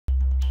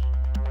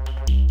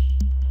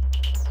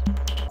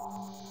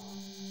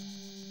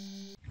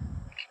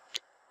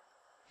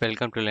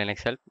Welcome to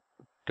Linux Help.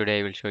 Today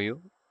I will show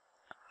you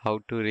how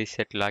to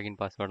reset login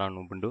password on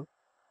Ubuntu.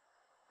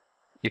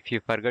 If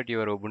you forgot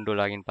your Ubuntu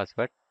login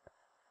password,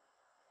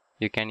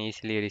 you can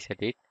easily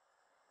reset it.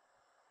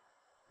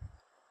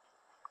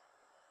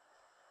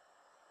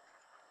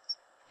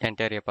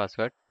 Enter a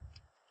password.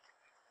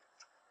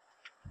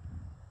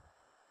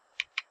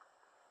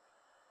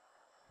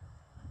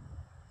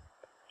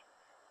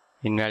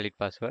 Invalid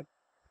password.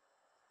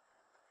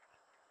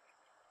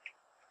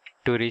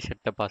 To reset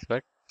the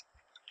password,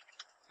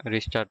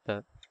 restart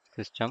the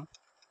system.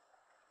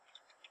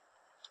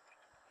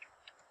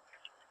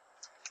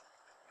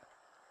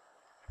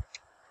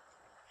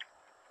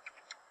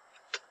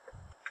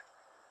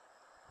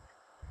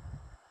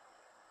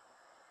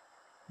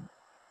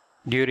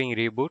 During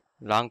reboot,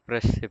 long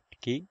press Shift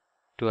key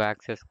to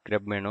access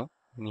grub menu.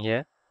 In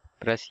here,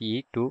 press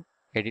E to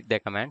edit the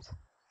commands.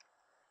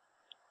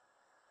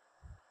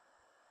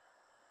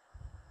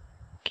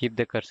 Keep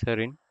the cursor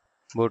in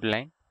boot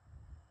line.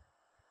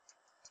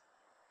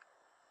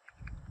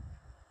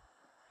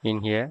 In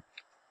here,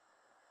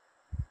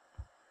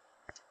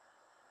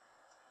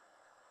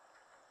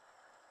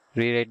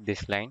 rewrite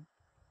this line.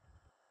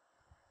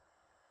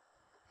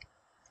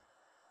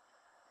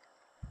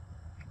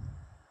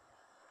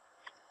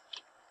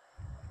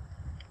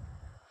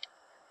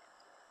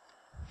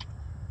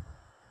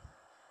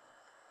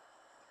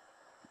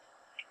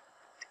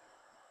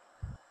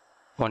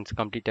 Once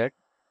completed,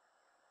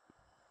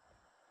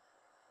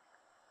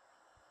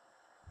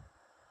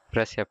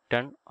 press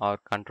F10 or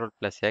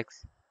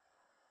Ctrl+X.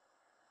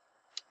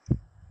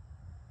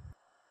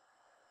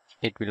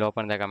 It will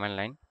open the command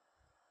line.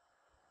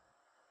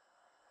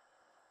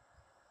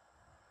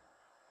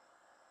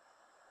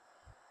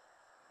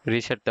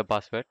 Reset the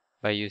password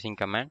by using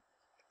command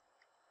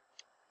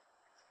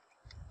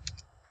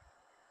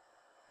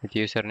with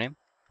username.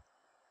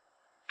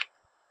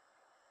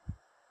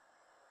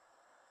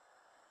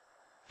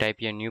 Type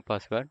a new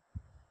password.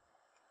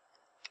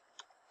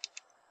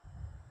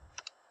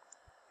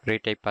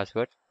 Retype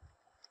password.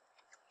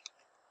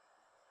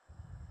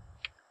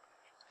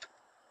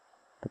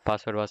 The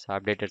password was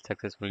updated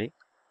successfully.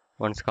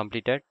 Once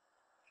completed,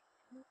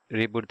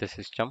 reboot the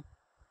system.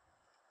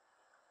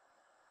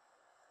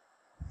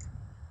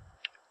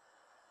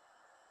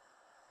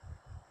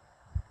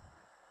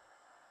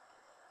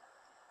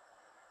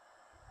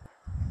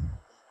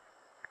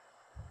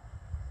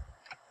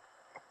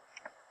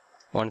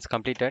 Once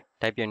completed,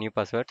 type a new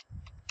password.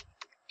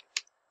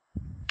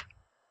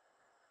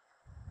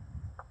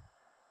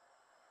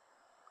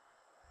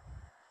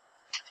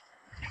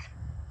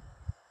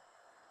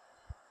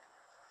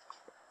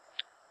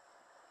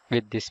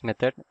 With this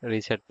method,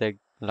 reset the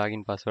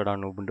login password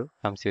on Ubuntu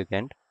comes to the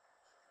end.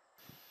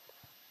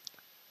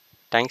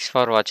 Thanks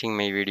for watching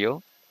my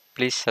video.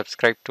 Please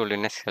subscribe to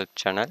Linux Help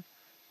channel.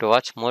 To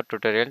watch more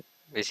tutorial,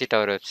 visit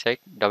our website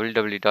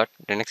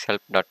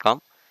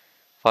www.linuxhelp.com.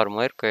 For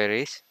more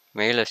queries,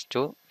 mail us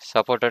to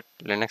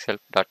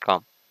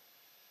support@linuxhelp.com.